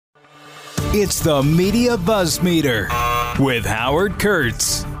It's the Media Buzz Meter with Howard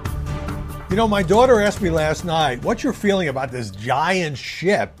Kurtz. You know, my daughter asked me last night, what's your feeling about this giant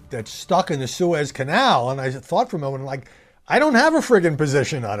ship that's stuck in the Suez Canal? And I thought for a moment, like, I don't have a friggin'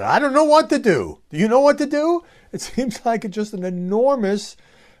 position on it. I don't know what to do. Do you know what to do? It seems like it's just an enormous,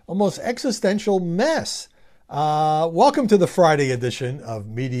 almost existential mess. Welcome to the Friday edition of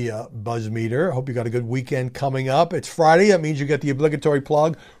Media Buzz Meter. Hope you got a good weekend coming up. It's Friday. That means you get the obligatory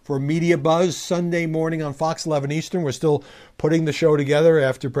plug for Media Buzz Sunday morning on Fox 11 Eastern. We're still putting the show together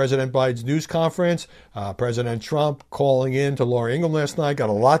after President Biden's news conference. President Trump calling in to Laura Ingraham last night. Got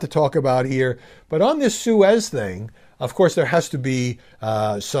a lot to talk about here. But on this Suez thing, of course, there has to be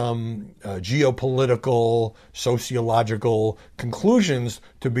some geopolitical, sociological conclusions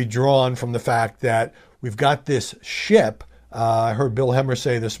to be drawn from the fact that we've got this ship. I heard Bill Hemmer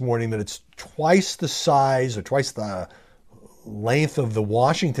say this morning that it's twice the size or twice the length of the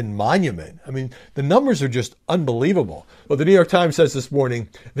Washington Monument. I mean, the numbers are just unbelievable. Well, the New York Times says this morning,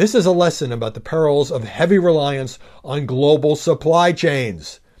 this is a lesson about the perils of heavy reliance on global supply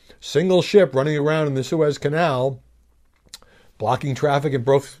chains. Single ship running around in the Suez Canal, blocking traffic in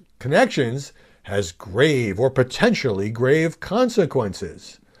both connections, has grave or potentially grave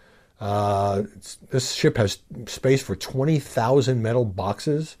consequences. This ship has space for 20,000 metal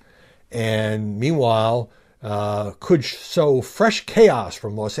boxes, and meanwhile, could sow fresh chaos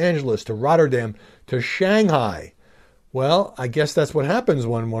from Los Angeles to Rotterdam to Shanghai. Well, I guess that's what happens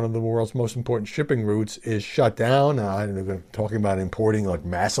when one of the world's most important shipping routes is shut down. I'm talking about importing like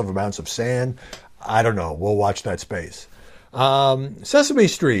massive amounts of sand. I don't know. We'll watch that space. Sesame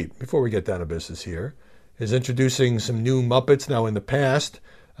Street, before we get down to business here, is introducing some new Muppets. Now, in the past,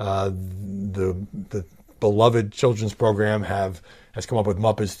 the beloved children's program has come up with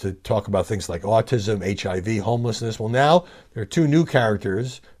Muppets to talk about things like autism, HIV, homelessness. Well, now there are two new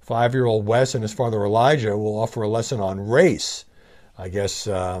characters. 5-year-old Wes and his father Elijah will offer a lesson on race. I guess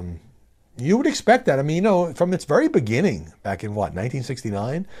you would expect that. I mean, you know, from its very beginning, back in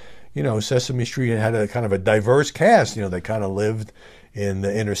 1969, you know, Sesame Street had a kind of a diverse cast. You know, they kind of lived in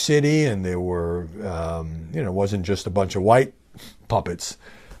the inner city, and they were, you know, it wasn't just a bunch of white puppets.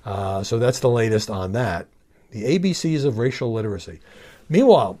 So that's the latest on that. The ABCs of racial literacy.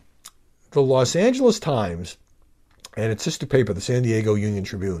 Meanwhile, the Los Angeles Times and its sister paper, the San Diego Union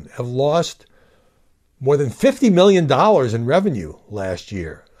Tribune, have lost more than $50 million in revenue last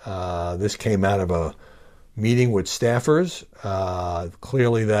year. This came out of a meeting with staffers.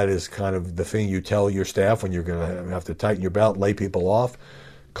 Clearly, that is kind of the thing you tell your staff when you're going to have to tighten your belt, lay people off,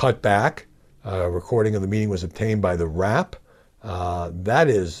 cut back. A recording of the meeting was obtained by The Wrap. That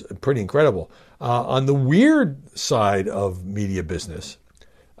is pretty incredible. On the weird side of media business,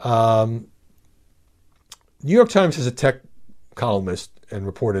 New York Times has a tech columnist and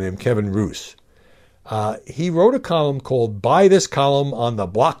reporter named Kevin Roose. He wrote a column called Buy This Column on the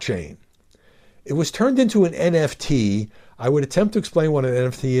Blockchain. It was turned into an NFT. I would attempt to explain what an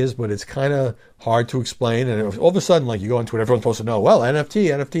NFT is, but it's kind of hard to explain. And it was, all of a sudden, like, you go into it, everyone's supposed to know, well,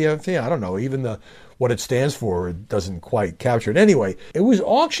 NFT, I don't know. Even what it stands for, it doesn't quite capture it. Anyway, it was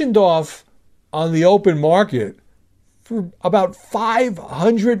auctioned off on the open market for about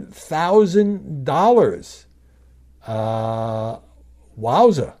 $500,000.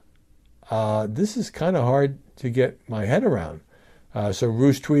 Wowza. This is kind of hard to get my head around. So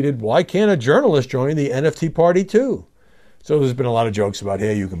Roose tweeted, why can't a journalist join the NFT party too? So there's been a lot of jokes about,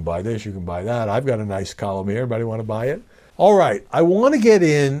 hey, you can buy this, you can buy that. I've got a nice column here. Everybody want to buy it? All right. I want to get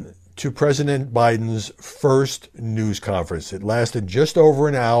in to President Biden's first news conference. It lasted just over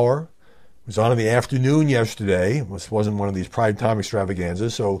an hour. It was on in the afternoon yesterday. This wasn't one of these primetime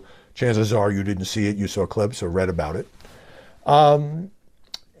extravaganzas, so chances are you didn't see it. You saw clips or read about it. And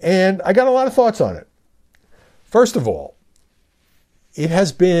I got a lot of thoughts on it. First of all, it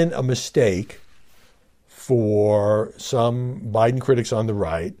has been a mistake for some Biden critics on the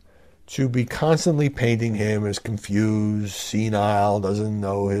right to be constantly painting him as confused, senile, doesn't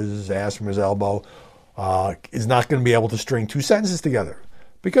know his ass from his elbow, is not going to be able to string two sentences together.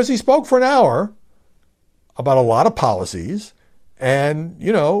 Because he spoke for an hour about a lot of policies, and,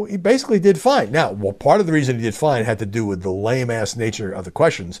 you know, he basically did fine. Now, well, part of the reason he did fine had to do with the lame-ass nature of the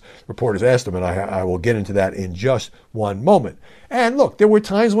questions reporters asked him, and I will get into that in just one moment. And look, there were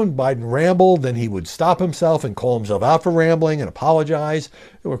times when Biden rambled, then he would stop himself and call himself out for rambling and apologize.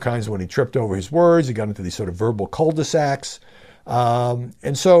 There were times when he tripped over his words. He got into these sort of verbal cul-de-sacs.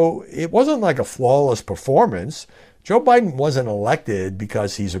 And so it wasn't like a flawless performance. Joe Biden wasn't elected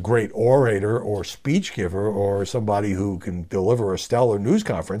because he's a great orator or speech giver or somebody who can deliver a stellar news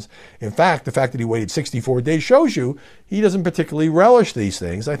conference. In fact, the fact that he waited 64 days shows you he doesn't particularly relish these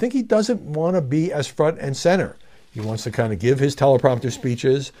things. I think he doesn't want to be as front and center. He wants to kind of give his teleprompter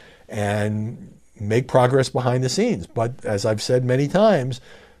speeches and make progress behind the scenes. But as I've said many times,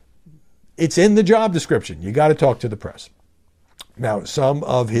 it's in the job description. You got to talk to the press. Now, some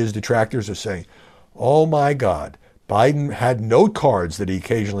of his detractors are saying, oh my God, Biden had note cards that he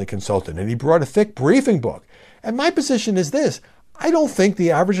occasionally consulted, and he brought a thick briefing book. And my position is this. I don't think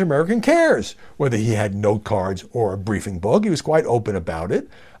the average American cares whether he had note cards or a briefing book. He was quite open about it.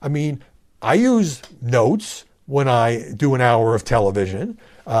 I mean, I use notes when I do an hour of television.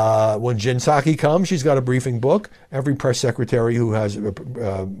 When Jen Psaki comes, she's got a briefing book. Every press secretary who has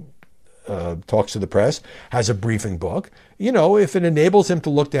talks to the press has a briefing book. You know, if it enables him to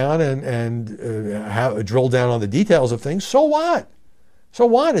look down and drill down on the details of things, so what? So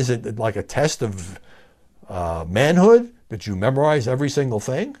what? Is it like a test of manhood that you memorize every single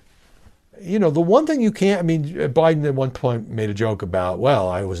thing? You know, the one thing you can't, I mean, Biden at one point made a joke about, well,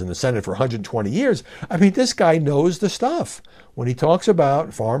 I was in the Senate for 120 years. I mean, this guy knows the stuff. When he talks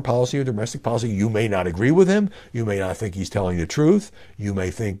about foreign policy or domestic policy, you may not agree with him. You may not think he's telling the truth. You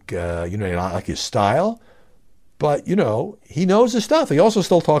may think, you not like his style. But, you know, he knows his stuff. He also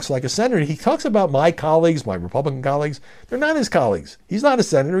still talks like a senator. He talks about my colleagues, my Republican colleagues. They're not his colleagues. He's not a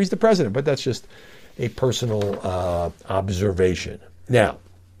senator. He's the president. But that's just a personal observation. Now,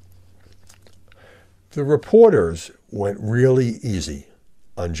 the reporters went really easy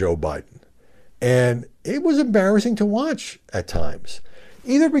on Joe Biden. And it was embarrassing to watch at times,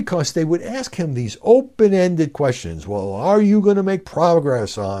 either because they would ask him these open-ended questions. Well, are you going to make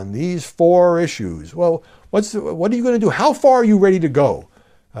progress on these 4 issues? Well, what are you going to do? How far are you ready to go?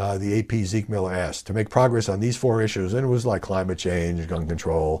 The AP Zeke Miller asked, to make progress on these 4 issues. And it was like climate change, gun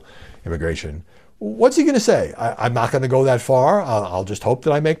control, immigration. What's he going to say? I'm not going to go that far. I'll just hope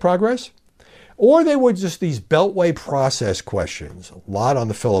that I make progress. Or they were just these beltway process questions. A lot on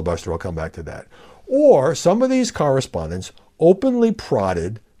the filibuster. I'll come back to that. Or some of these correspondents openly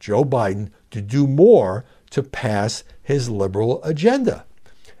prodded Joe Biden to do more to pass his liberal agenda.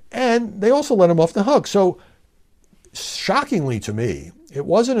 And they also let him off the hook. So shockingly to me, it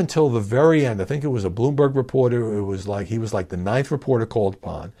wasn't until the very end, I think it was a Bloomberg reporter, he was like the 9th reporter called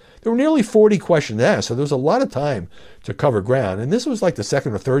upon. There were nearly 40 questions asked, so there was a lot of time to cover ground. And this was like the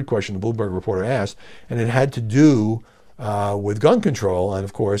 2nd or 3rd question the Bloomberg reporter asked, and it had to do with gun control. And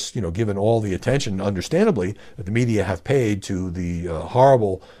of course, you know, given all the attention, understandably, that the media have paid to the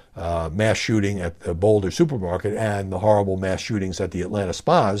horrible mass shooting at the Boulder supermarket and the horrible mass shootings at the Atlanta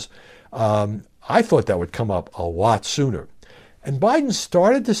spas, I thought that would come up a lot sooner. And Biden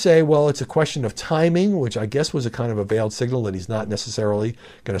started to say, well, it's a question of timing, which I guess was a kind of a veiled signal that he's not necessarily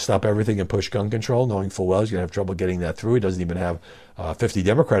going to stop everything and push gun control, knowing full well he's going to have trouble getting that through. He doesn't even have 50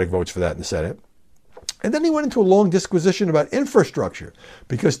 Democratic votes for that in the Senate. And then he went into a long disquisition about infrastructure,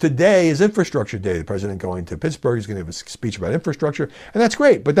 because today is Infrastructure Day. The president going to Pittsburgh, he's going to have a speech about infrastructure, and that's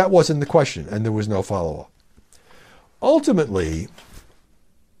great, but that wasn't the question, and there was no follow-up. Ultimately,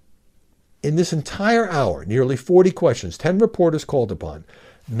 in this entire hour, nearly 40 questions, 10 reporters called upon,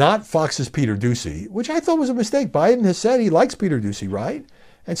 not Fox's Peter Doocy, which I thought was a mistake. Biden has said he likes Peter Doocy, right?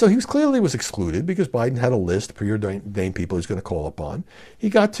 And so he clearly was excluded because Biden had a list of preordained people he's going to call upon. He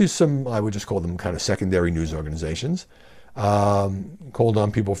got to some, I would just call them kind of secondary news organizations, called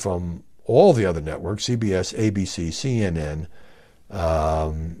on people from all the other networks, CBS, ABC, CNN,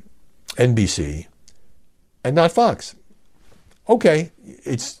 NBC, and not Fox. Okay,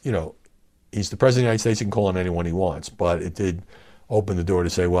 it's, you know, he's the president of the United States. He can call on anyone he wants. But it did open the door to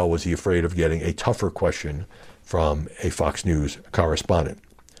say, well, was he afraid of getting a tougher question from a Fox News correspondent?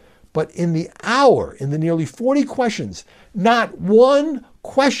 But in the hour, in the nearly 40 questions, not one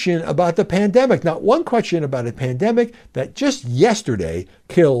question about the pandemic, not one question about a pandemic that just yesterday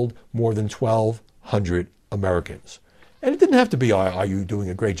killed more than 1,200 Americans. And it didn't have to be, are you doing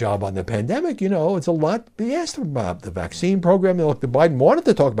a great job on the pandemic? You know, it's a lot. He asked about the vaccine program. Look, Biden wanted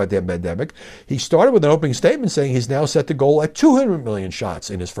to talk about the pandemic. He started with an opening statement saying he's now set the goal at 200 million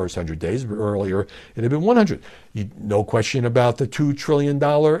shots in his first 100 days. Earlier, it had been 100. No question about the $2 trillion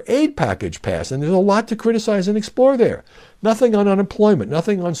aid package passed. And there's a lot to criticize and explore there. Nothing on unemployment,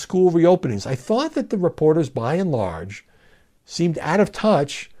 nothing on school reopenings. I thought that the reporters, by and large, seemed out of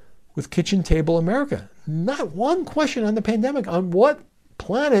touch with kitchen table America. Not one question on the pandemic. On what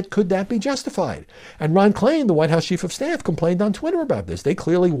planet could that be justified? And Ron Klain, the White House chief of staff, complained on Twitter about this. They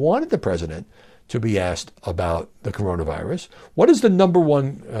clearly wanted the president to be asked about the coronavirus. What is the number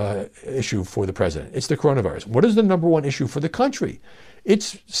one issue for the president? It's the coronavirus. What is the number one issue for the country?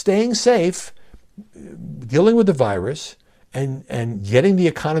 It's staying safe, dealing with the virus, and getting the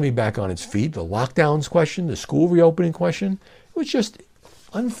economy back on its feet. The lockdowns question, the school reopening question. It was just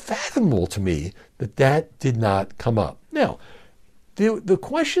unfathomable to me that did not come up. Now, the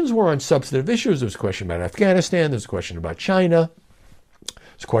questions were on substantive issues. There was a question about Afghanistan. There was a question about China.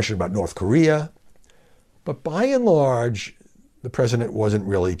 There's a question about North Korea. But by and large, the president wasn't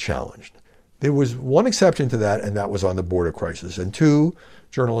really challenged. There was one exception to that, and that was on the border crisis. And two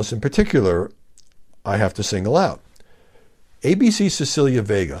journalists in particular, I have to single out. ABC's Cecilia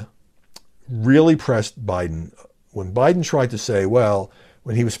Vega really pressed Biden when Biden tried to say, well,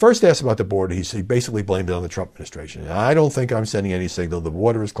 when he was first asked about the border, he basically blamed it on the Trump administration. I don't think I'm sending any signal. The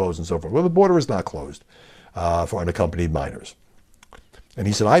border is closed and so forth. Well, the border is not closed for unaccompanied minors. And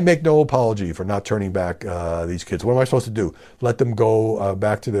he said, I make no apology for not turning back these kids. What am I supposed to do? Let them go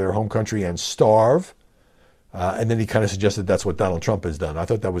back to their home country and starve? And then he kind of suggested that's what Donald Trump has done. I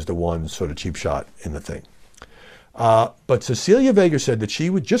thought that was the one sort of cheap shot in the thing. But Cecilia Vega said that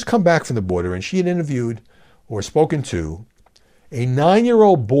she would just come back from the border and she had interviewed or spoken to a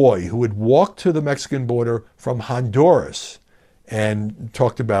 9-year-old boy who had walked to the Mexican border from Honduras and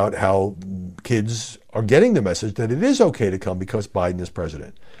talked about how kids are getting the message that it is okay to come because Biden is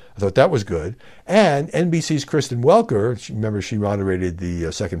president. I thought that was good. And NBC's Kristen Welker, remember she moderated the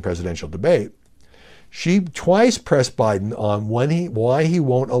second presidential debate, she twice pressed Biden on why he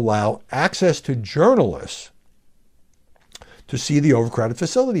won't allow access to journalists to see the overcrowded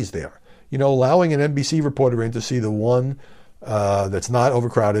facilities there. You know, allowing an NBC reporter in to see the one that's not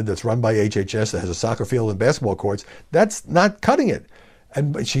overcrowded, that's run by HHS, that has a soccer field and basketball courts, that's not cutting it.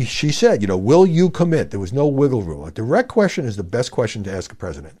 And she said, you know, will you commit? There was no wiggle room. A direct question is the best question to ask a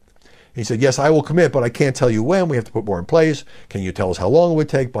president. He said, yes, I will commit, but I can't tell you when. We have to put more in place. Can you tell us how long it would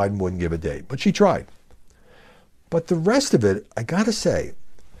take? Biden wouldn't give a date. But she tried. But the rest of it, I got to say,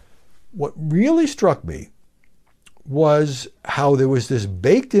 what really struck me was how there was this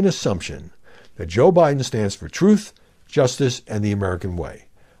baked-in assumption that Joe Biden stands for truth, justice, and the American way.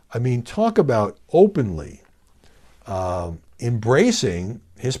 I mean, talk about openly embracing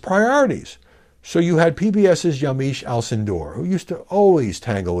his priorities. So you had PBS's Yamiche Alcindor, who used to always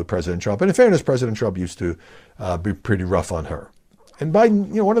tangle with President Trump. And in fairness, President Trump used to be pretty rough on her. And Biden,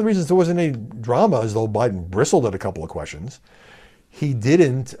 you know, one of the reasons there wasn't any drama is though Biden bristled at a couple of questions, he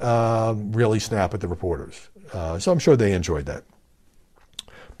didn't really snap at the reporters. So I'm sure they enjoyed that.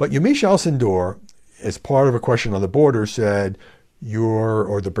 But Yamiche Alcindor, as part of a question on the border, said,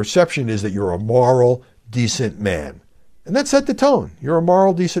 the perception is that you're a moral, decent man. And that set the tone. You're a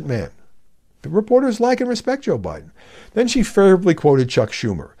moral, decent man. The reporters like and respect Joe Biden. Then she favorably quoted Chuck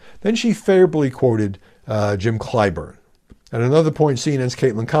Schumer. Then she favorably quoted Jim Clyburn. At another point, CNN's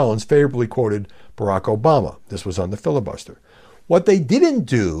Caitlin Collins favorably quoted Barack Obama. This was on the filibuster. What they didn't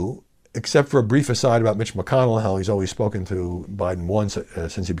do, except for a brief aside about Mitch McConnell, how he's always spoken to Biden once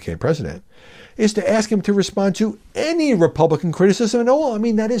since he became president, is to ask him to respond to any Republican criticism at all. I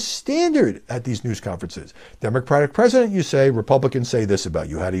mean, that is standard at these news conferences. Democratic president, you say, Republicans say this about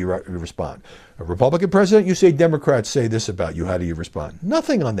you. How do you respond? A Republican president, you say, Democrats say this about you. How do you respond?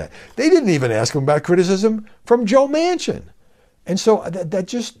 Nothing on that. They didn't even ask him about criticism from Joe Manchin. And so that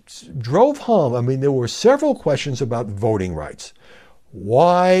just drove home. I mean, there were several questions about voting rights.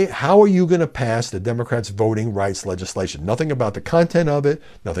 Why? How are you going to pass the Democrats' voting rights legislation? Nothing about the content of it,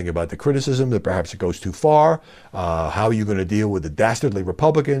 nothing about the criticism that perhaps it goes too far. How are you going to deal with the dastardly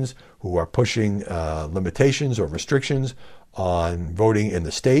Republicans who are pushing limitations or restrictions on voting in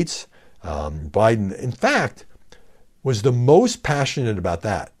the states? Biden, in fact, was the most passionate about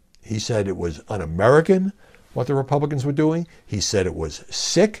that. He said it was un-American what the Republicans were doing. He said it was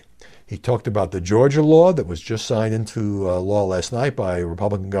sick. He talked about the Georgia law that was just signed into law last night by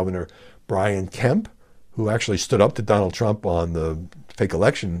Republican Governor Brian Kemp, who actually stood up to Donald Trump on the fake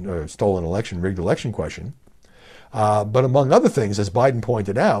election, or stolen election, rigged election question. But among other things, as Biden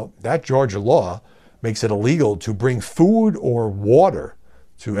pointed out, that Georgia law makes it illegal to bring food or water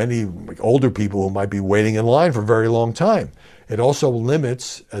to any older people who might be waiting in line for a very long time. It also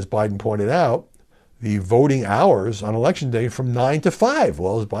limits, as Biden pointed out, the voting hours on election day from 9 to 5.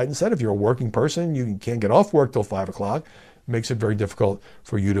 Well, as Biden said, if you're a working person, you can't get off work till 5 o'clock. It makes it very difficult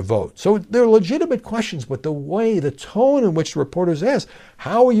for you to vote. So they're legitimate questions, but the tone in which the reporters ask,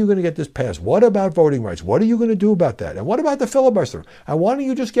 how are you going to get this passed? What about voting rights? What are you going to do about that? And what about the filibuster? And why don't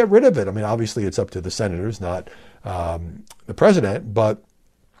you just get rid of it? I mean, obviously it's up to the senators, not the president, but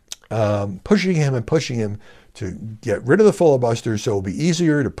pushing him to get rid of the filibuster so it'll be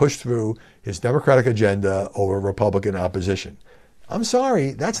easier to push through his Democratic agenda over Republican opposition. I'm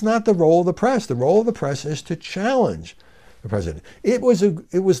sorry, that's not the role of the press. The role of the press is to challenge the president. It was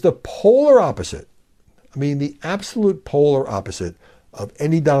the polar opposite. I mean, the absolute polar opposite of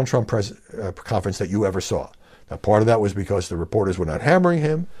any Donald Trump conference that you ever saw. Now, part of that was because the reporters were not hammering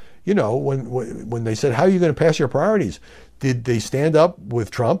him. You know, when they said, how are you going to pass your priorities? Did they stand up with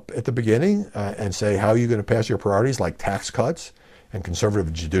Trump at the beginning and say, how are you going to pass your priorities, like tax cuts and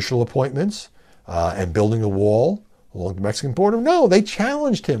conservative judicial appointments and building a wall along the Mexican border? No, they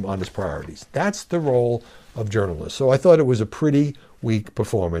challenged him on his priorities. That's the role of journalists. So I thought it was a pretty weak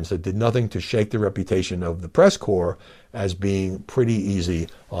performance that did nothing to shake the reputation of the press corps as being pretty easy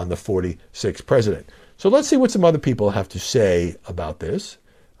on the 46th president. So let's see what some other people have to say about this.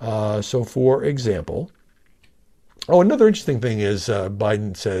 So for example, another interesting thing is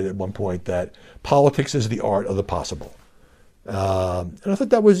Biden said at one point that politics is the art of the possible. And I thought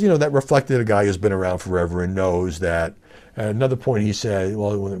that was, that reflected a guy who's been around forever and knows that. And another point he said,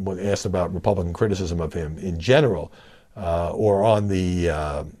 well, when asked about Republican criticism of him in general, or on the,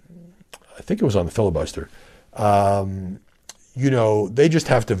 I think it was on the filibuster, they just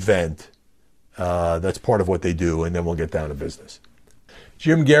have to vent. That's part of what they do, and then we'll get down to business.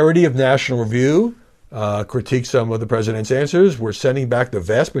 Jim Geraghty of National Review critiqued some of the president's answers. We're sending back the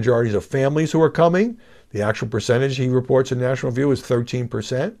vast majorities of families who are coming. The actual percentage he reports in National Review is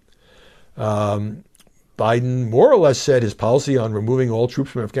 13%. Biden more or less said his policy on removing all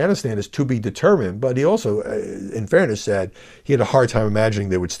troops from Afghanistan is to be determined, but he also, in fairness, said he had a hard time imagining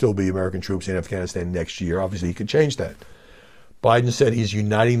there would still be American troops in Afghanistan next year. Obviously, he could change that. Biden said he's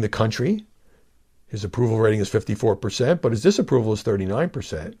uniting the country. His approval rating is 54%, but his disapproval is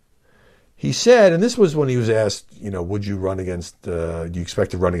 39%. He said, and this was when he was asked, would you run against, do you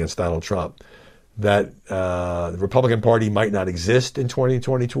expect to run against Donald Trump, that the Republican Party might not exist in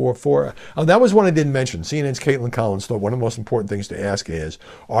 2024. That was one I didn't mention. CNN's Caitlin Collins thought one of the most important things to ask is,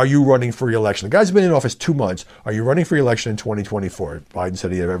 are you running for re-election? The guy's been in office 2 months. Are you running for re-election in 2024? Biden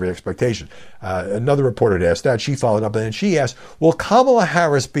said he had every expectation. Another reporter had asked that. She followed up, and then she asked, will Kamala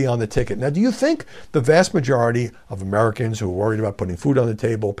Harris be on the ticket? Now, do you think the vast majority of Americans who are worried about putting food on the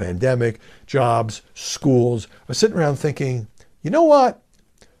table, pandemic, jobs, schools, are sitting around thinking, you know what?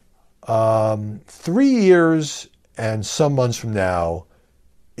 3 years and some months from now,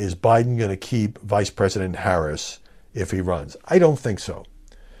 is Biden going to keep Vice President Harris if he runs? I don't think so.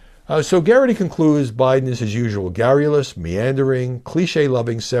 So Geraghty concludes Biden is his usual garrulous, meandering,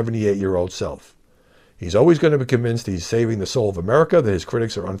 cliche-loving 78-year-old self. He's always going to be convinced he's saving the soul of America, that his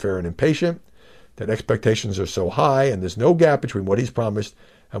critics are unfair and impatient, that expectations are so high, and there's no gap between what he's promised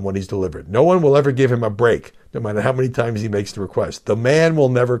and what he's delivered. No one will ever give him a break, no matter how many times he makes the request. The man will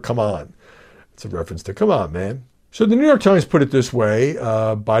never come on. It's a reference to come on, man. So the New York Times put it this way.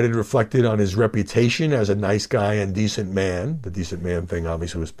 Biden reflected on his reputation as a nice guy and decent man. The decent man thing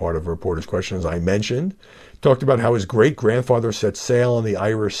obviously was part of a reporter's question, as I mentioned. Talked about how his great-grandfather set sail on the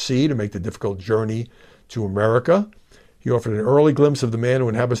Irish Sea to make the difficult journey to America. He offered an early glimpse of the man who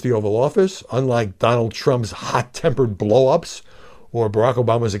inhabits the Oval Office. Unlike Donald Trump's hot-tempered blow-ups or Barack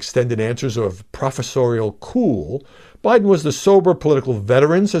Obama's extended answers of professorial cool, Biden was the sober political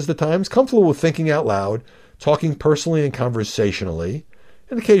veteran, says the Times, comfortable with thinking out loud, talking personally and conversationally,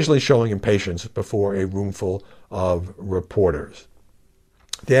 and occasionally showing impatience before a roomful of reporters.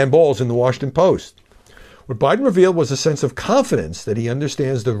 Dan Balls in the Washington Post. What Biden revealed was a sense of confidence that he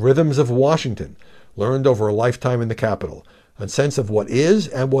understands the rhythms of Washington, learned over a lifetime in the Capitol, a sense of what is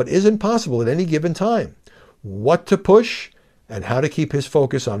and what isn't possible at any given time, what to push, and how to keep his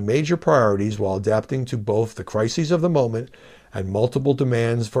focus on major priorities while adapting to both the crises of the moment and multiple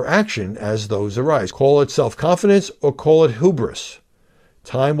demands for action as those arise. Call it self-confidence or call it hubris.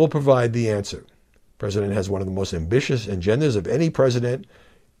 Time will provide the answer. The president has one of the most ambitious agendas of any president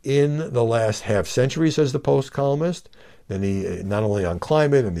in the last half century, says the Post columnist. Then he, not only on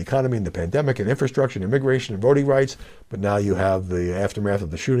climate and the economy and the pandemic and infrastructure and immigration and voting rights, but now you have the aftermath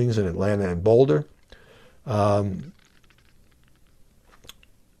of the shootings in Atlanta and Boulder.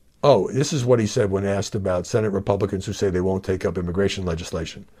 This is what he said when asked about Senate Republicans who say they won't take up immigration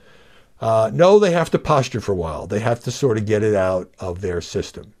legislation. No, they have to posture for a while. They have to sort of get it out of their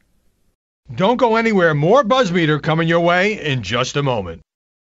system. Don't go anywhere. More BuzzMeter coming your way in just a moment.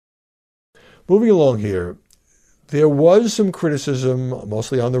 Moving along here, there was some criticism,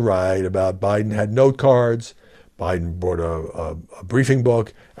 mostly on the right, about Biden had note cards. Biden brought a briefing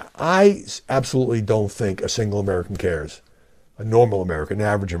book. I absolutely don't think a single American cares. A normal American, an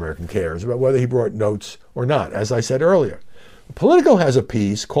average American cares about whether he brought notes or not. As I said earlier, Politico has a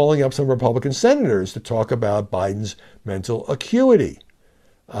piece calling up some Republican senators to talk about Biden's mental acuity.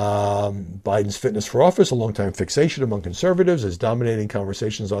 Biden's fitness for office, a long-time fixation among conservatives, is dominating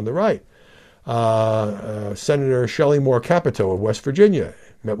conversations on the right. Senator Shelley Moore Capito of West Virginia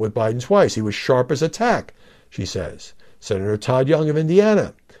met with Biden twice. He was sharp as a tack, she says. Senator Todd Young of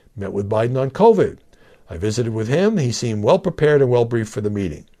Indiana met with Biden on COVID. I visited with him. He seemed well prepared and well briefed for the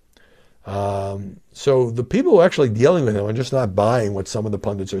meeting. So the people who are actually dealing with him are just not buying what some of the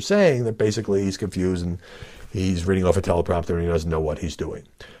pundits are saying, that basically he's confused and he's reading off a teleprompter and he doesn't know what he's doing.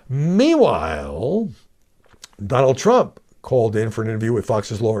 Meanwhile, Donald Trump called in for an interview with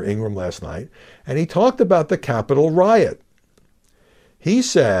Fox's Laura Ingraham last night, and he talked about the Capitol riot. He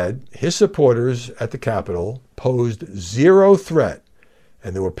said his supporters at the Capitol posed zero threat,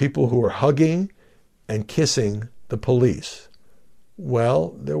 and there were people who were hugging and kissing the police.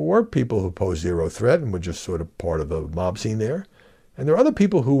 Well, there were people who posed zero threat and were just sort of part of the mob scene there. And there are other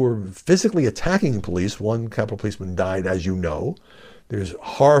people who were physically attacking police. One Capitol policeman died, as you know. There's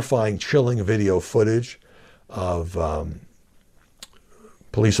horrifying, chilling video footage of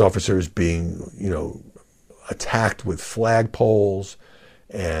police officers being, attacked with flagpoles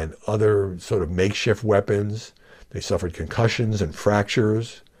and other sort of makeshift weapons. They suffered concussions and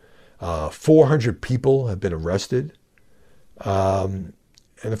fractures. 400 people have been arrested. And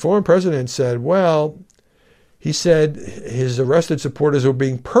the former president said, he said his arrested supporters were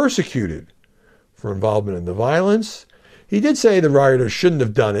being persecuted for involvement in the violence. He did say the rioters shouldn't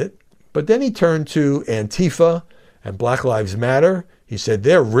have done it, but then he turned to Antifa and Black Lives Matter. He said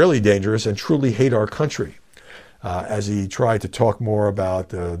they're really dangerous and truly hate our country. As he tried to talk more about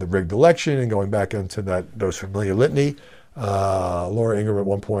the rigged election and going back into those familiar litany, Laura Ingraham at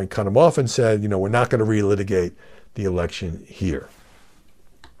one point cut him off and said, we're not going to relitigate the election here.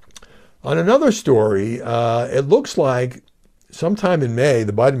 On another story, it looks like sometime in May,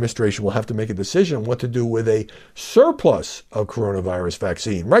 the Biden administration will have to make a decision on what to do with a surplus of coronavirus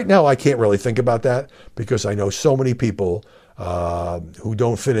vaccine. Right now, I can't really think about that because I know so many people who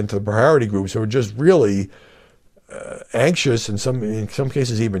don't fit into the priority groups who are just really anxious and in some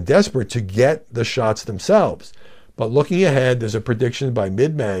cases even desperate to get the shots themselves. But looking ahead, there's a prediction by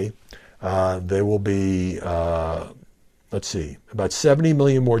mid-May there will be, about 70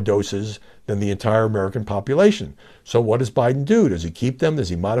 million more doses than the entire American population. So what does Biden do? Does he keep them? Does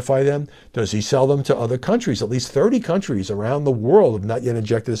he modify them? Does he sell them to other countries? At least 30 countries around the world have not yet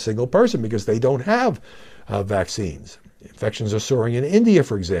injected a single person because they don't have vaccines. Infections are soaring in India,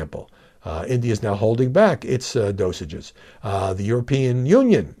 for example. India is now holding back its dosages. The European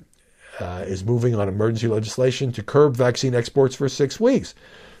Union is moving on emergency legislation to curb vaccine exports for 6 weeks.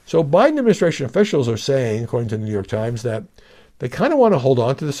 So Biden administration officials are saying, according to the New York Times, that they kind of want to hold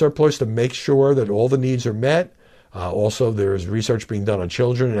on to the surplus to make sure that all the needs are met. Also, there's research being done on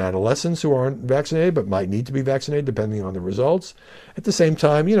children and adolescents who aren't vaccinated but might need to be vaccinated depending on the results. At the same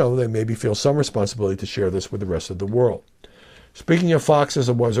time, they maybe feel some responsibility to share this with the rest of the world. Speaking of Fox, as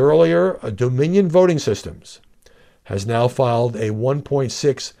it was earlier, Dominion Voting Systems has now filed a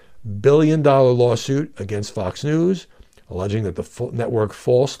 $1.6 billion lawsuit against Fox News, alleging that the network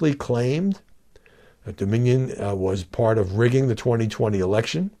falsely claimed that Dominion was part of rigging the 2020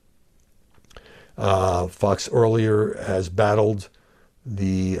 election. Fox earlier has battled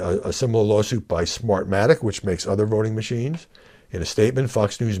a similar lawsuit by Smartmatic, which makes other voting machines. In a statement,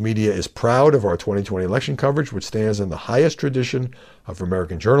 Fox News Media is proud of our 2020 election coverage, which stands in the highest tradition of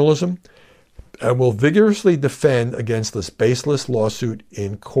American journalism, and will vigorously defend against this baseless lawsuit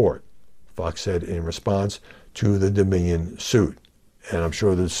in court, Fox said in response to the Dominion suit. And I'm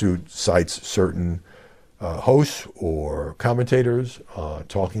sure the suit cites certain hosts or commentators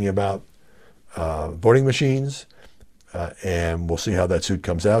talking about voting machines, and we'll see how that suit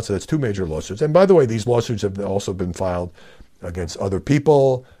comes out. So that's two major lawsuits. And by the way, these lawsuits have also been filed against other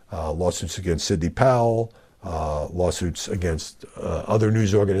people, lawsuits against Sidney Powell, lawsuits against other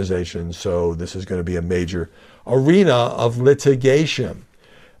news organizations. So this is going to be a major arena of litigation.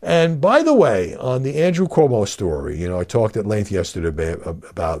 And by the way, on the Andrew Cuomo story, I talked at length yesterday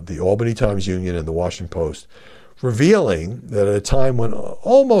about the Albany Times-Union and the Washington Post revealing that at a time when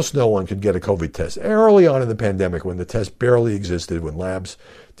almost no one could get a COVID test, early on in the pandemic, when the test barely existed, when labs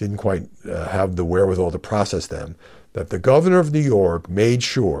didn't quite have the wherewithal to process them, that the governor of New York made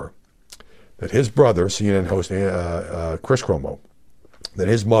sure that his brother, CNN host Chris Cuomo, that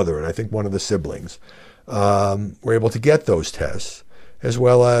his mother, and I think one of the siblings, were able to get those tests, as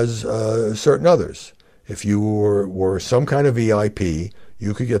well as certain others. If you were some kind of VIP,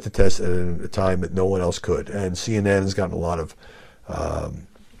 you could get the test at a time that no one else could. And CNN has gotten a lot of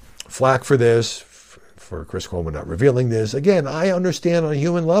flack for this, for Chris Cuomo not revealing this. Again, I understand on a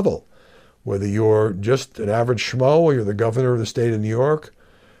human level, whether you're just an average schmo or you're the governor of the state of New York,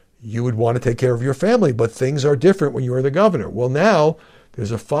 you would want to take care of your family, but things are different when you're the governor. Well, now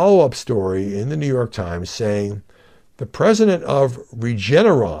there's a follow-up story in the New York Times saying the president of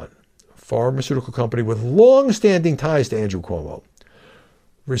Regeneron, a pharmaceutical company with long-standing ties to Andrew Cuomo,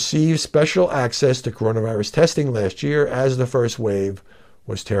 received special access to coronavirus testing last year as the first wave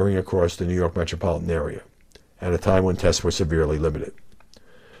was tearing across the New York metropolitan area at a time when tests were severely limited.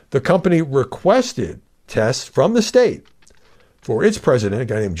 The company requested tests from the state for its president, a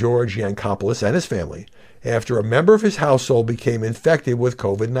guy named George Yancopoulos, and his family, after a member of his household became infected with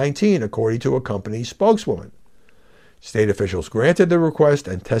COVID-19, according to a company spokeswoman. State officials granted the request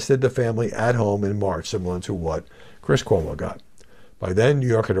and tested the family at home in March, similar to what Chris Cuomo got. By then, New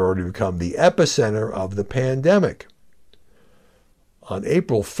York had already become the epicenter of the pandemic. On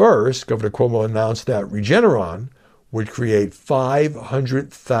April 1st, Governor Cuomo announced that Regeneron would create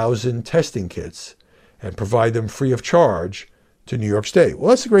 500,000 testing kits and provide them free of charge to New York State. Well,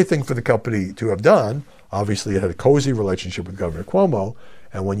 that's a great thing for the company to have done. Obviously, it had a cozy relationship with Governor Cuomo.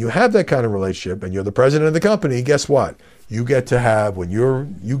 And when you have that kind of relationship and you're the president of the company, guess what? You get to have, when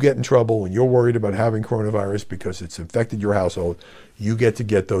you get in trouble, when you're worried about having coronavirus because it's infected your household, you get to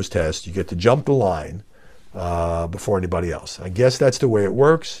get those tests. You get to jump the line before anybody else. I guess that's the way it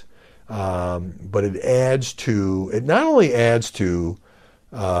works. But it not only adds to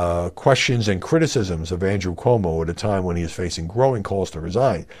questions and criticisms of Andrew Cuomo at a time when he is facing growing calls to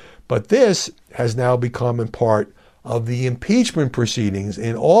resign, but this has now become in part of the impeachment proceedings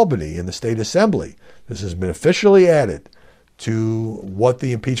in Albany in the state assembly. This has been officially added to what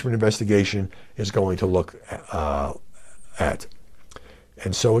the impeachment investigation is going to look at.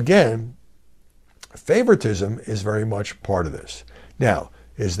 And so again, favoritism is very much part of this. Now,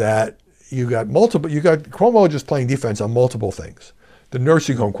 is that you got Cuomo just playing defense on multiple things. The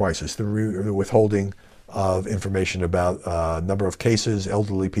nursing home crisis, the withholding of information about a number of cases,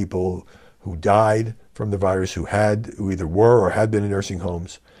 elderly people who died from the virus who either were or had been in nursing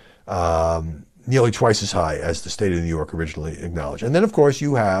homes, nearly twice as high as the state of New York originally acknowledged. And then, of course,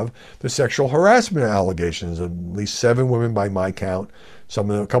 you have the sexual harassment allegations of at least 7 women by my count,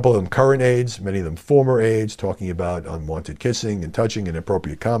 a couple of them current aides, many of them former aides, talking about unwanted kissing and touching,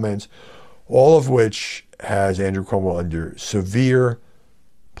 inappropriate comments, all of which has Andrew Cuomo under severe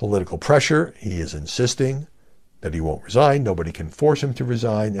political pressure. He is insisting that he won't resign. Nobody can force him to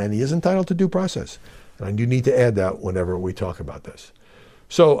resign, and he is entitled to due process. And I do need to add that whenever we talk about this.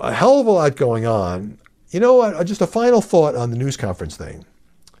 So a hell of a lot going on. You know what? Just a final thought on the news conference thing.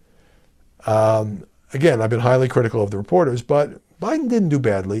 Again, I've been highly critical of the reporters, but Biden didn't do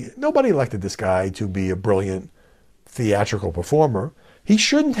badly. Nobody elected this guy to be a brilliant theatrical performer. He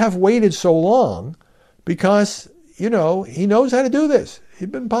shouldn't have waited so long because, he knows how to do this.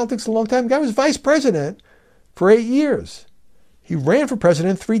 He'd been in politics a long time. The guy was vice president for 8 years. He ran for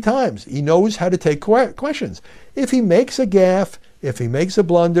president 3 times. He knows how to take questions. If he makes a gaffe, if he makes a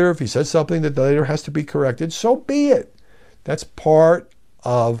blunder, if he says something that later has to be corrected, so be it. That's part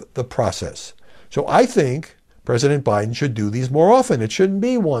of the process. So I think President Biden should do these more often. It shouldn't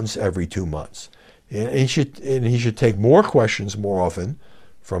be once every 2 months. And he should take more questions more often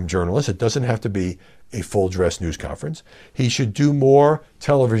from journalists. It doesn't have to be a full-dress news conference. He should do more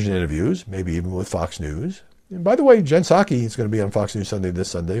television interviews, maybe even with Fox News. And by the way, Jen Psaki is going to be on Fox News Sunday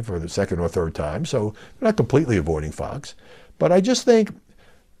this Sunday for the 2nd or 3rd time, so they're not completely avoiding Fox. But I just think,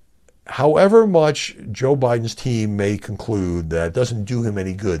 however much Joe Biden's team may conclude that it doesn't do him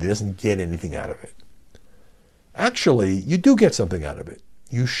any good, he doesn't get anything out of it, actually, you do get something out of it.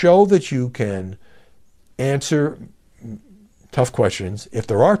 You show that you can answer tough questions. If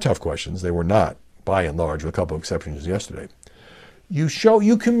there are tough questions, they were not, by and large, with a couple of exceptions yesterday.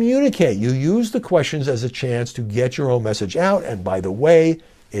 You communicate. You use the questions as a chance to get your own message out. And by the way,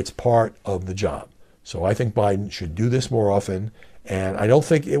 it's part of the job. So I think Biden should do this more often. And I don't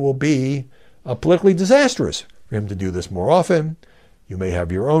think it will be politically disastrous for him to do this more often. You may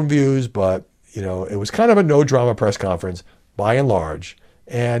have your own views, but it was kind of a no-drama press conference by and large.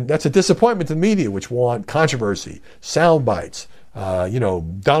 And that's a disappointment to the media, which want controversy, sound bites,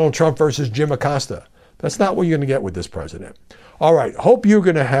 Donald Trump versus Jim Acosta. That's not what you're going to get with this president. All right. Hope you're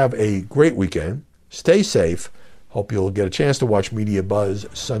going to have a great weekend. Stay safe. Hope you'll get a chance to watch Media Buzz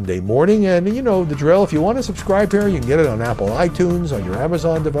Sunday morning. And the drill. If you want to subscribe here, you can get it on Apple iTunes, on your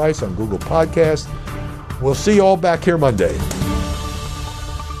Amazon device, on Google Podcasts. We'll see you all back here Monday.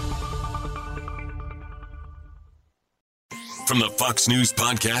 from the Fox News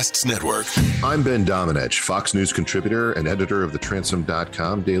Podcasts Network. I'm Ben Domenech, Fox News contributor and editor of the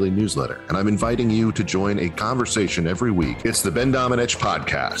Transom.com daily newsletter, and I'm inviting you to join a conversation every week. It's the Ben Domenech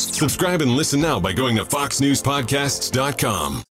Podcast. Subscribe and listen now by going to foxnewspodcasts.com.